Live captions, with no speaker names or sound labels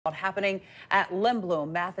Happening at Lindblom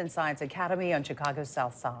Math and Science Academy on Chicago's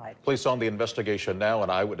South Side. Police on the investigation now,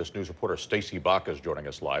 and Eyewitness News reporter Stacy Bach is joining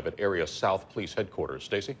us live at Area South Police Headquarters.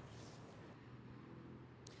 Stacy?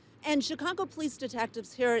 And Chicago police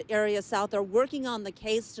detectives here at Area South are working on the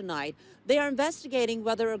case tonight. They are investigating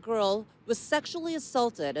whether a girl was sexually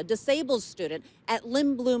assaulted, a disabled student at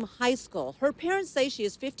Lindblom High School. Her parents say she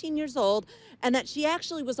is 15 years old and that she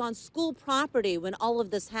actually was on school property when all of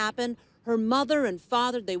this happened. Her mother and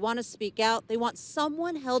father, they want to speak out. They want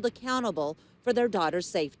someone held accountable for their daughter's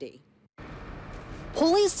safety.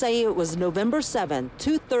 Police say it was November 7,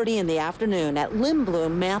 2:30 in the afternoon at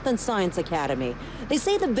Lindblom Math and Science Academy. They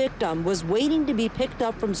say the victim was waiting to be picked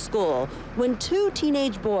up from school when two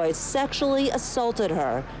teenage boys sexually assaulted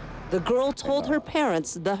her. The girl told her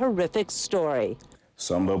parents the horrific story.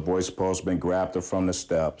 Some little boy supposed to have been grabbed her from the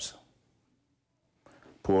steps,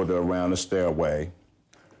 pulled her around the stairway,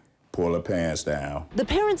 pull her pants down. The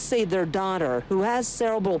parents say their daughter, who has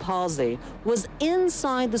cerebral palsy, was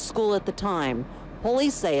inside the school at the time.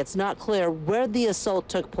 Police say it's not clear where the assault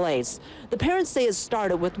took place. The parents say it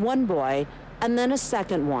started with one boy and then a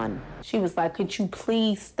second one. She was like, "Could you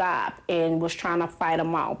please stop?" and was trying to fight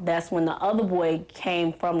him off. That's when the other boy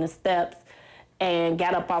came from the steps and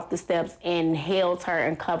got up off the steps and held her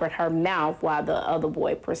and covered her mouth while the other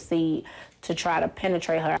boy proceeded to try to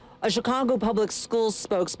penetrate her. A Chicago Public Schools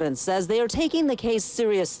spokesman says they are taking the case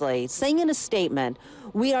seriously, saying in a statement,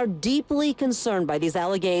 "We are deeply concerned by these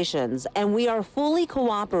allegations, and we are fully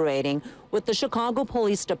cooperating with the Chicago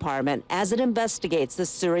Police Department as it investigates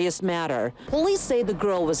this serious matter." Police say the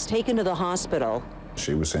girl was taken to the hospital.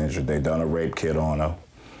 She was injured. They done a rape kit on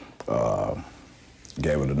her.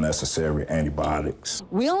 Gave her the necessary antibiotics.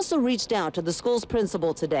 We also reached out to the school's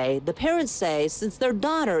principal today. The parents say since their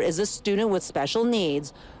daughter is a student with special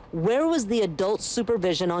needs, where was the adult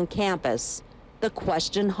supervision on campus? The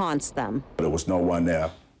question haunts them. There was no one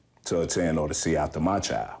there to attend or to see after my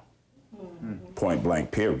child. Point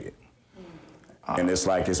blank, period. And it's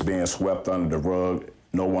like it's being swept under the rug.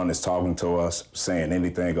 No one is talking to us, saying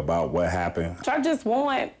anything about what happened. I just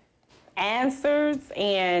want answers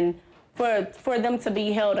and for them to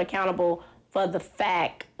be held accountable for the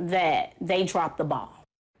fact that they dropped the ball.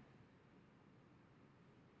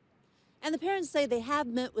 And the parents say they have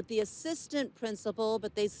met with the assistant principal,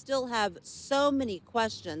 but they still have so many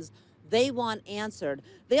questions they want answered.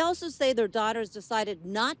 They also say their daughter's decided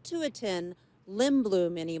not to attend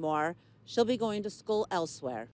Lindblom anymore. She'll be going to school elsewhere.